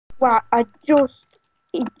Wow, it just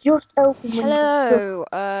opened when Hello,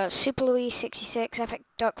 Super Louis 66, Epic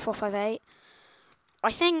Duck 458.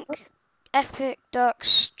 I think Epic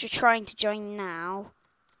Duck's trying to join now.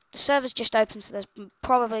 The server's just opened, so there's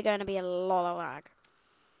probably going to be a lot of lag.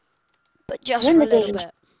 But just I'm in for a the little game.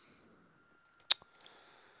 bit.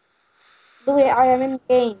 Louis, I am in the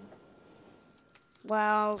game.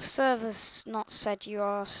 Well, the server's not said you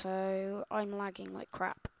are, so I'm lagging like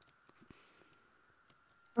crap.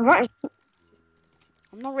 Alright.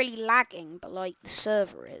 I'm not really lagging, but like the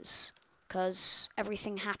server is. Because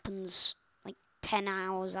everything happens like 10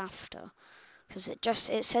 hours after. Because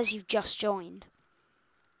it says you've just joined.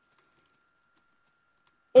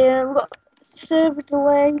 Look, server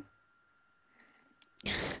delay.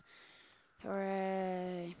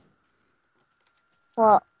 Hooray.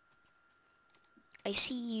 What? I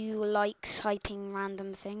see you like typing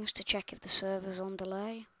random things to check if the server's on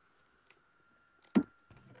delay.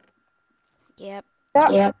 Yep.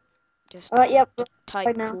 Yep. Just Yep. type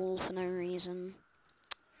Right now. cool for no reason.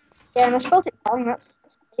 Yeah, and I spelled it wrong. That's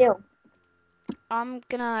kill. I'm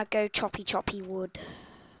gonna go choppy wood.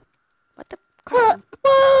 What the crap?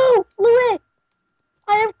 Whoa, Louis!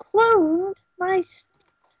 I have cloned my.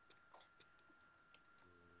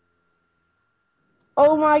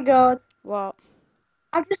 Oh my god! What?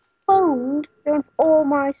 I've just cloned all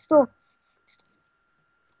my stuff.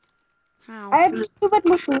 How? I had 2 red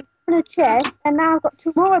mushrooms in a chest, and now I've got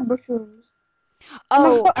 2 more red mushrooms.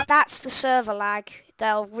 Oh, that's the server lag.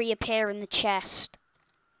 They'll reappear in the chest.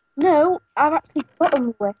 No, I've actually put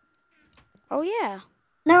them away. Oh yeah.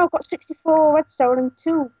 Now I've got 64 redstone and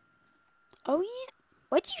 2. Oh yeah.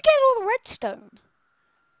 Where did you get all the redstone?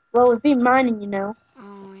 Well, we've been mining, you know.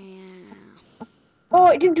 Oh yeah. Oh,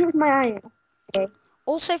 it didn't do it with my iron. Okay.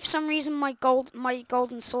 Also, for some reason, my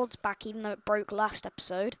golden sword's back, even though it broke last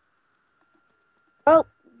episode. Oh,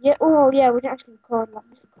 yeah. Oh, yeah. We didn't actually record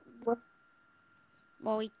that.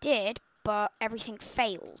 Well, we did, but everything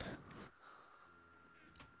failed.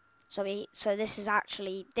 So this is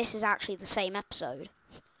actually the same episode.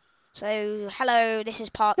 So hello, this is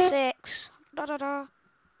part 6. Da da da.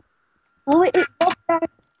 Well, it robbed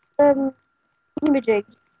our imaging.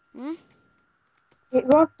 Hmm? It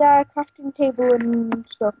robbed our crafting table and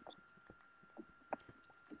stuff.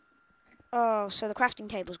 Oh, so the crafting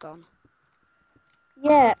table's gone.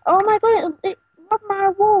 Yeah. Oh my god! It robbed my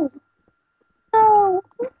wool. No.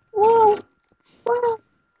 Whoa. Wow.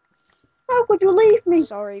 How could you leave me?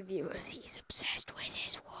 Sorry, viewers. He's obsessed with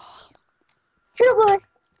his wall. Shut up, Louis.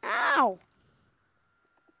 Ow!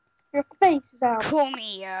 Your face is out. Come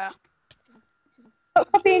here.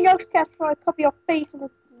 Stop copying your sketch before I copy your face on the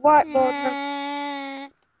whiteboard.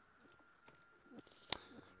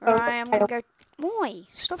 Right, I'm gonna go. Boy,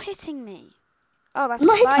 stop hitting me. Oh, that's a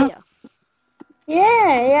spider.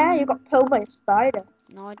 Yeah, you got killed by a spider.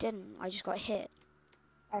 No, I didn't. I just got hit.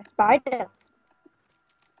 A spider.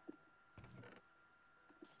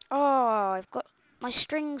 Oh, I've got my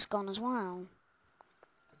string's gone as well.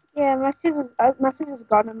 Yeah, my scissors are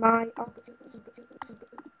gone and my.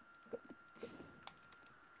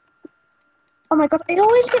 Oh my god! I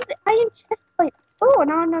always get the iron chest plate. Oh,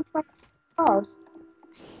 now I'm not my cars.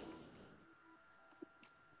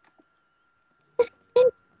 This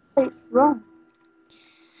plate's wrong.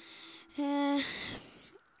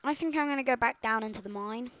 I think I'm gonna go back down into the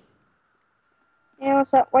mine. Yeah,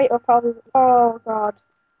 what's that? Wait, probably. Oh god.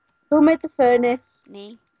 Who made the furnace?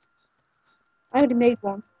 Me. I already made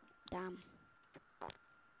one. Damn.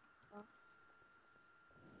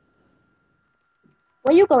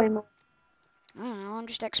 Where are you going, Mum? I don't know, I'm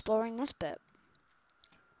just exploring this bit.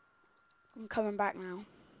 I'm coming back now.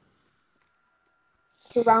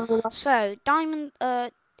 So, diamond,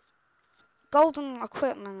 golden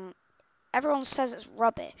equipment, everyone says it's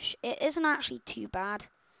rubbish. It isn't actually too bad.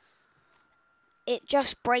 It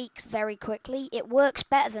just breaks very quickly. It works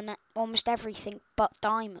better than almost everything but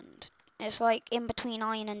diamond. It's like in between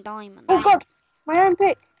iron and diamond. Oh god! My iron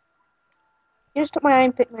pick! You just took my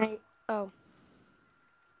iron pick, mate. Oh.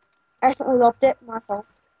 I accidentally robbed it. My fault.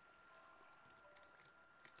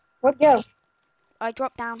 Where'd you go? I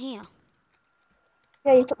dropped down here.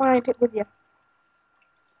 Yeah, you took my iron pick with you.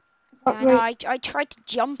 Yeah, I know. I tried to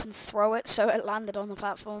jump and throw it so it landed on the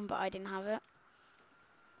platform, but I didn't have it.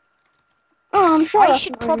 Oh, I'm sure I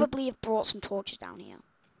should probably have brought some torches down here.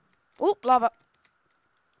 Oh, lava.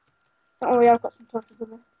 Don't worry, I've got some torches with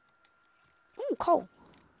me. Ooh, coal.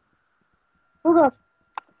 Oh god.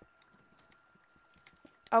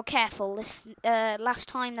 Oh, careful. This last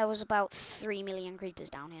time there was about 3 million creepers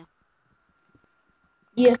down here.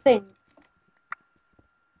 You think?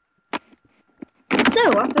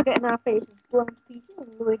 So, after getting our faces blown to pieces and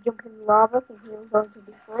we jump in lava thinking it was going to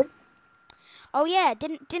be fun. Oh yeah,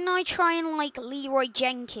 didn't I try and like Leroy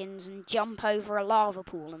Jenkins and jump over a lava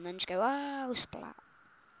pool and then just go, oh, splat,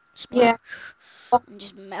 splash, and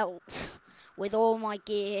just melt with all my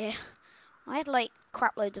gear. I had like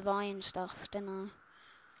crap loads of iron stuff, didn't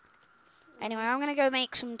I? Anyway, I'm gonna go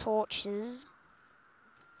make some torches.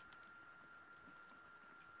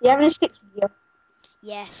 You have any sticks with you?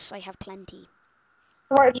 Yes, I have plenty.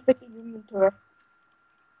 Right, just pick it in your inventory.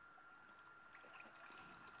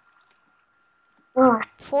 Right.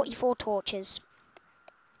 44 torches.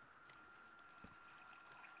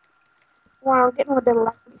 Wow, getting a bit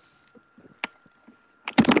left.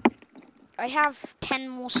 I have 10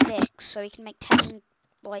 more sticks, so we can make 10,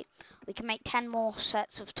 like, we can make 10 more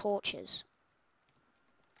sets of torches.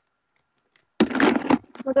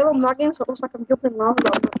 Well, they're all lagging, so it looks like I'm jumping in lava,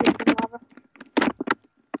 but I'm not jumping in lava.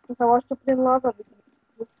 If I was jumping in lava,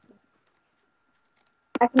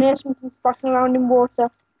 I can hear something splashing around in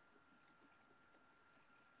water.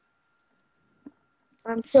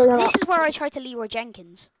 I'm sure you're This not. is where I tried to Leroy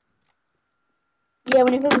Jenkins. Yeah,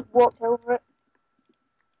 when you just walked over it.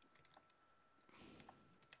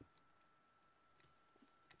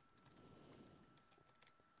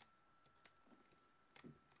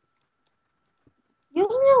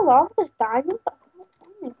 Using a lot of this diamond, I can't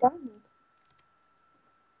find a diamond.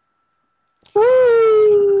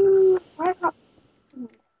 I can't.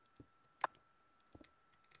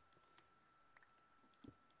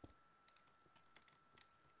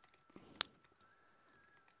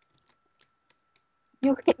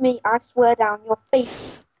 You hit me, I swear down your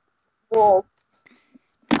face wall.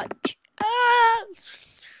 Punch. Ah!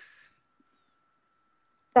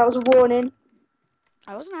 That was a warning.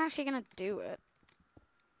 I wasn't actually gonna do it.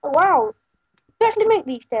 Oh, wow. Did you actually make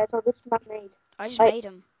these stairs, or this man made? I just made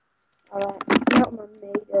them. Alright, not man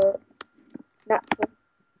made, natural.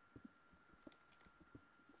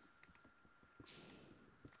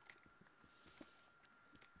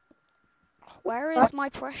 Where is my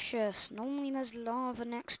precious? Normally there's lava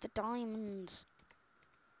next to diamonds.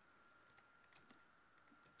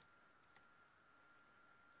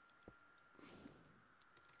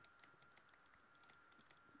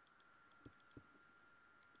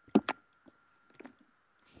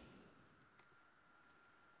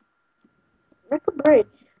 Make a bridge.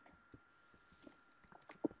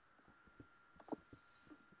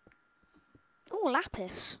 Oh,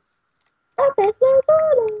 lapis. Lapis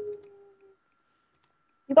lazuli.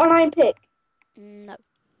 You got an iron pick? No.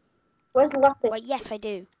 Where's the lapis? Wait, yes, I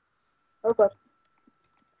do. Oh god.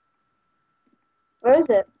 Where is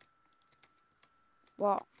it?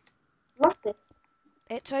 What? Lapis.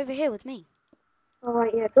 It's over here with me.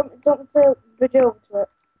 Alright, yeah. Jump to bridge over to it.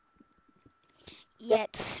 Yeah,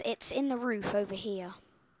 it's in the roof over here.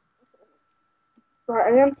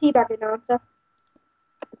 Right, I'm teabagging now, sir.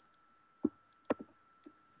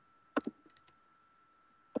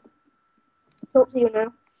 Talk to you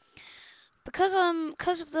now. Because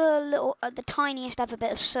of the little, the tiniest ever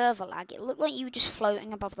bit of server lag, it looked like you were just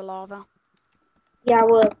floating above the lava. Yeah,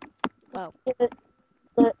 well. Well.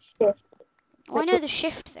 The shift. Oh, I know the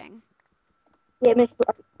shift thing. Yeah, it makes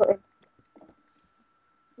it put in.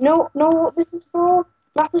 No, know what this is for?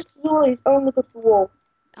 Lapis lazuli is only good for wall.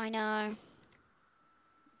 I know.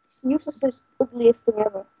 It's useless, the ugliest thing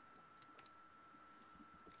ever.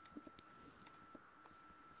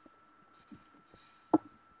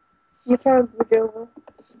 You can't bridge over.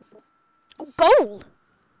 Oh, gold!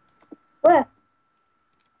 Where?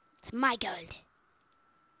 It's my gold.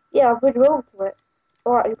 Yeah, I'll bridge over to it.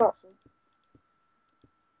 Alright, you got some.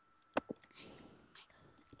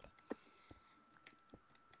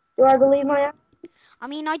 Do I believe my eyes? I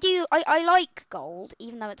mean, I like gold,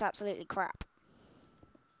 even though it's absolutely crap.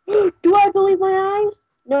 Do I believe my eyes?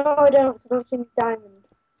 No, I don't. I don't think diamond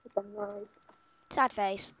with them eyes. Sad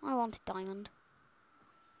face. I wanted diamond.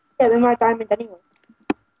 Yeah, they're my diamond anyway.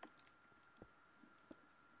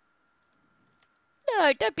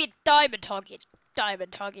 No, don't be a diamond hogging.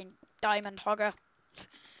 Diamond hogging. Diamond hogger.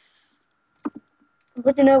 I'm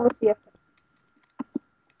bridging over to you.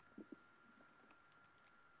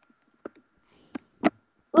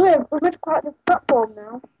 Look, we've reached quite the platform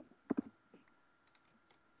now.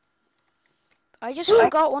 I just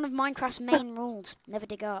forgot one of Minecraft's main rules. Never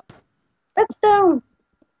dig up. Redstone!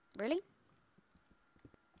 Really?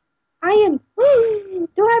 Iron! Do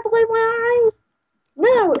I believe my eyes?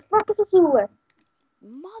 No, it's lapis lazuli.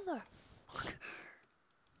 Mother.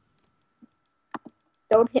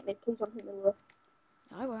 Don't hit me, please don't hit me, Lou.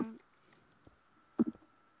 I won't.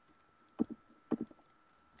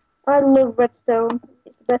 I love redstone.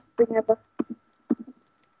 It's the best thing ever.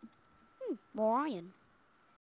 more iron.